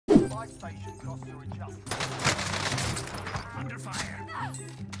Supply station costs are adjusted. Under fire.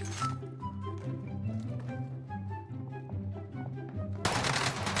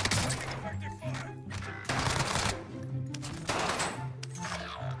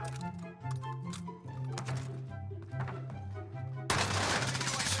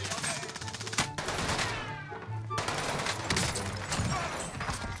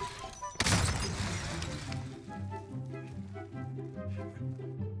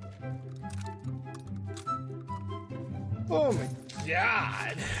 Oh my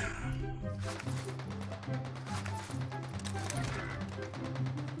god.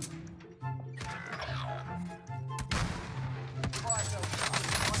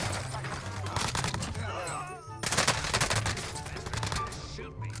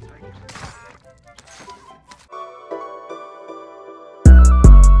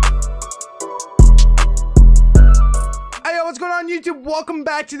 What's going on YouTube? Welcome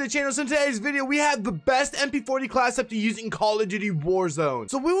back to the channel. So in today's video we have the best MP40 class up to use in Call of Duty Warzone.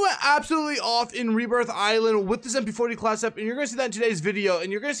 So we went absolutely off in Rebirth Island with this MP40 class up, and you're gonna see that in today's video,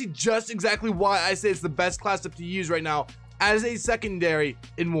 and you're gonna see just exactly why I say it's the best class up to use right now as a secondary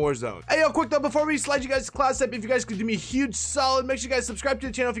in Warzone. Hey, yo, quick though, before we slide you guys to class up, if you guys could do me a huge solid, make sure you guys subscribe to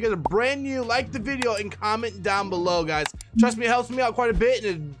the channel if you guys are brand new, like the video, and comment down below, guys. Trust me, it helps me out quite a bit, and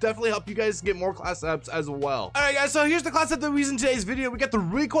it definitely help you guys get more class ups as well. Alright guys, so here's the class up that we use in today's video. We got the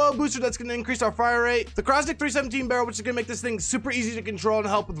recoil booster that's gonna increase our fire rate, the Crossdick 317 barrel, which is gonna make this thing super easy to control and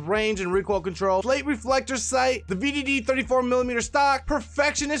help with range and recoil control, plate reflector sight, the VDD 34mm stock,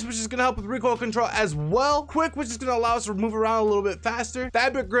 perfectionist, which is gonna help with recoil control as well, quick, which is gonna allow us to move around a little bit faster,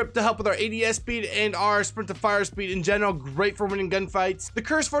 fabric grip to help with our ADS speed and our sprint to fire speed in general, great for winning gunfights, the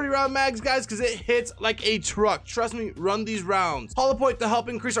Curse 40 round mags, guys, because it hits like a truck. Trust me, run these rounds. Hollow point to help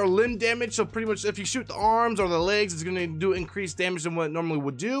increase our limb damage, so pretty much if you shoot the arms or the legs, it's gonna do increased damage than what it normally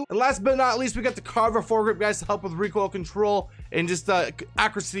would do. And last but not least, we got the Carver foregrip, guys, to help with recoil control and just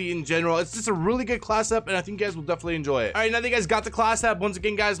accuracy in general. It's just a really good class up, and I think you guys will definitely enjoy it. All right, now that you guys got the class up, once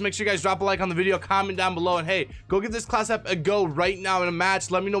again, guys, make sure you guys drop a like on the video, comment down below, and hey, go give this class up a go right now in a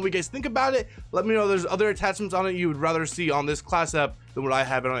match. Let me know what you guys think about it. Let me know if there's other attachments on it you would rather see on this class up than what I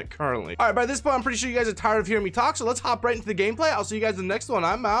have it on it currently. All right, by this point, I'm pretty sure you guys are tired of hearing me talk, so let's hop right into the gameplay. I'll see you guys in the next one.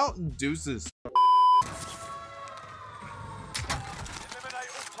 I'm out. Deuces. Eliminate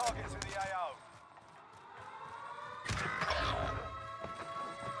all targets in the AO.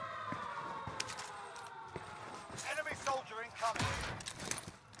 Enemy soldier incoming.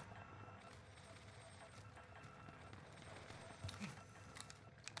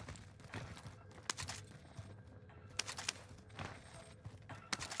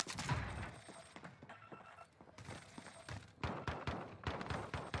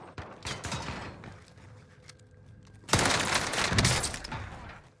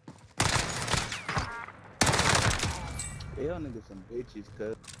 Y'all niggas some bitches,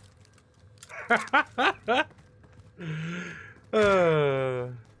 cuz.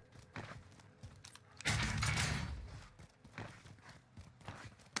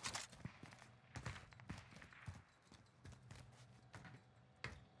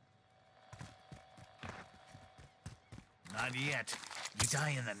 Not yet. You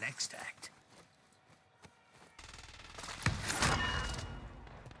die in the next act.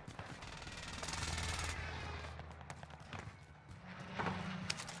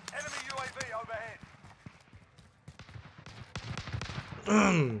 Enemy UAV overhead.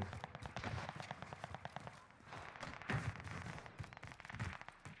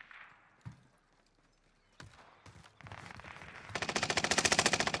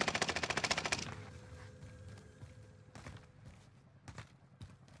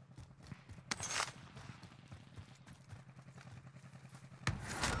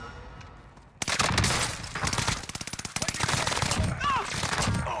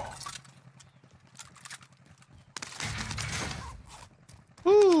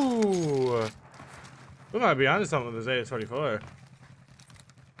 Ooh. We might be onto something with this AS-24.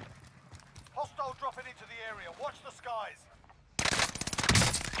 Hostile dropping into the area. Watch the skies.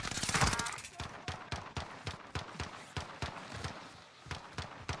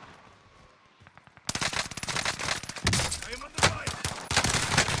 I am under fire.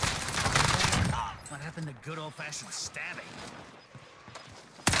 What happened to good old-fashioned stabbing?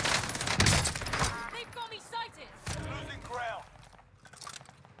 They've got me sighted! Losing ground.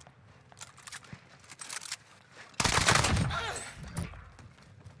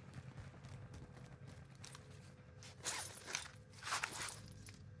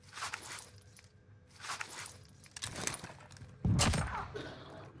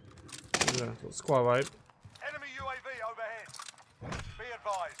 Yeah, squad wipe. Enemy UAV overhead. Be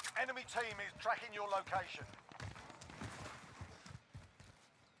advised. Enemy team is tracking your location.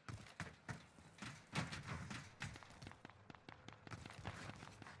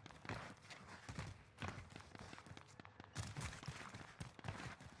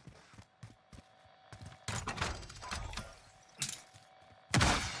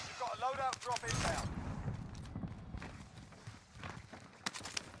 You've got a loadout drop inbound.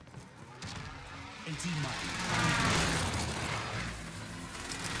 18 miles.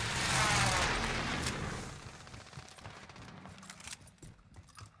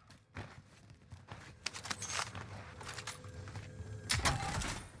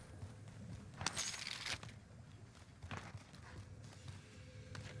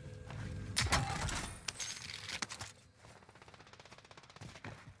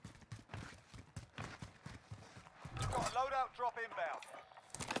 You've got a loadout drop inbound.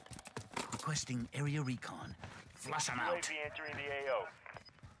 Requesting area recon. Flush them out. UAV entering the AO.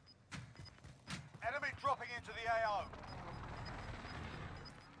 Enemy dropping into the AO.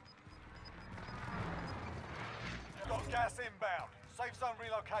 You've got gas inbound. Safe zone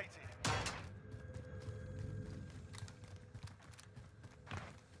relocated.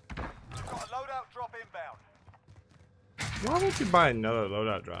 You've got a loadout drop inbound. Why would you buy another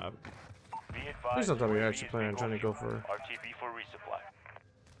loadout drop? Be Please advised, don't tell me you're UAV actually is planning on bingo trying to go fuel. for. RTB for resupply.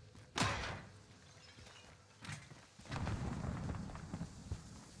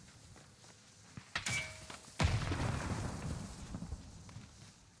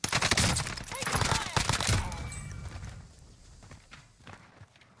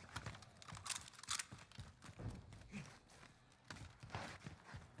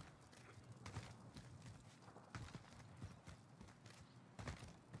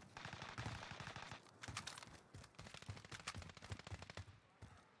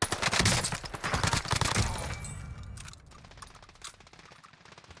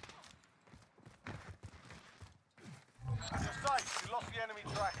 You're safe. You lost the enemy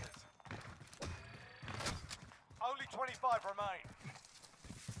trackers. Only 25 remain.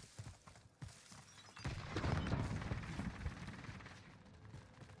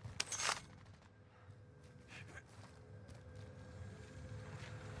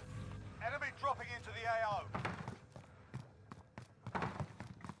 Enemy dropping into the AO.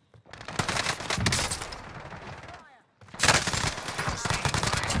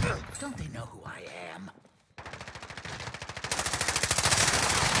 Don't they know who I am?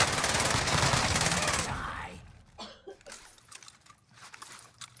 Die.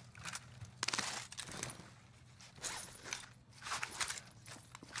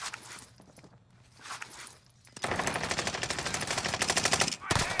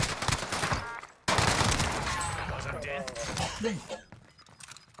 Cause of death.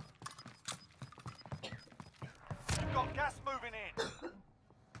 You've got gas moving in.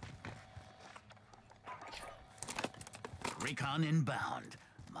 Recon inbound.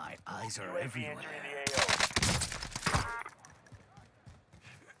 My eyes are UAV everywhere. entering the AO.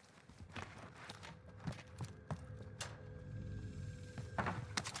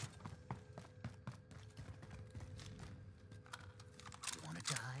 Wanna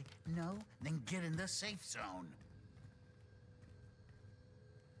die? No? Then get in the safe zone.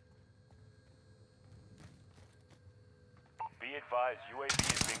 Be advised,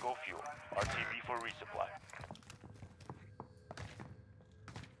 UAV is bingo fuel. RTB for resupply.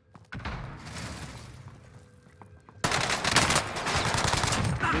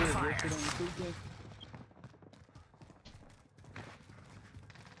 On fire.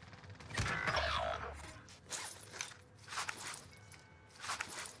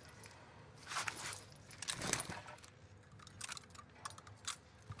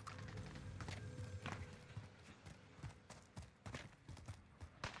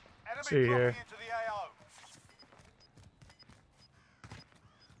 Enemy See here. dropping into the AO.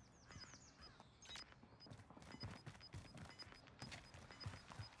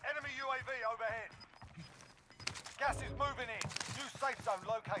 Enemy UAV overhead. Gas is moving in. New safe zone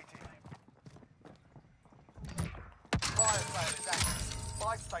located. Fire sale is active.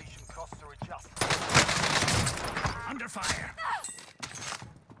 Buy station costs are adjusted. Under fire.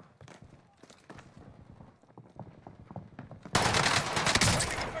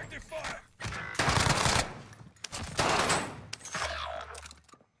 Effective fire.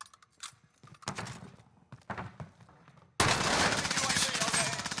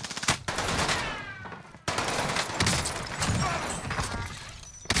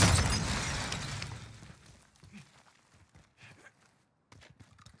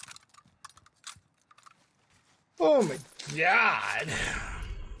 Oh my god.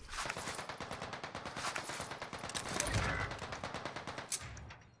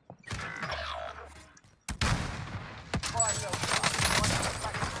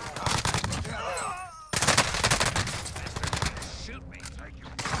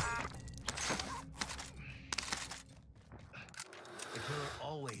 her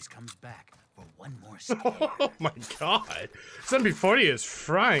always comes back for one more scare. Oh my god. This MP40 is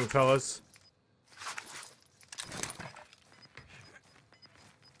frying, fellas.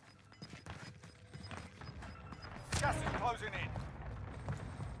 Gas is closing in.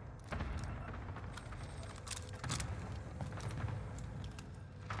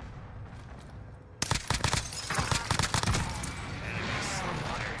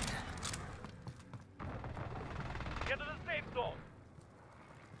 Get to the safe zone.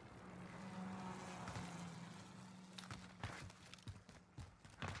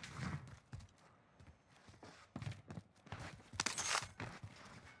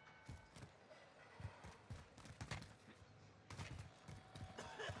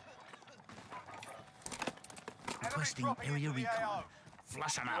 Requesting dropping area into the recon. AO.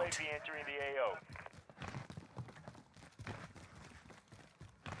 Flush them out. UAV entering the AO.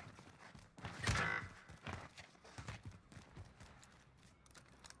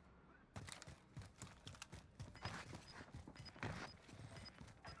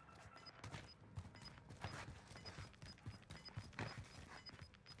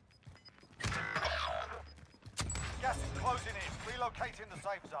 Gas is closing in. Relocating the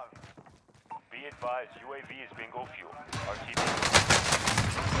safe zone. Be advised, UAV is bingo fuel. RTV.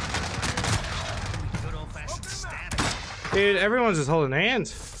 Good old-fashioned stabbing. Dude, everyone's just holding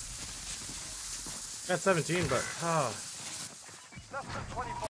hands. Got 17, but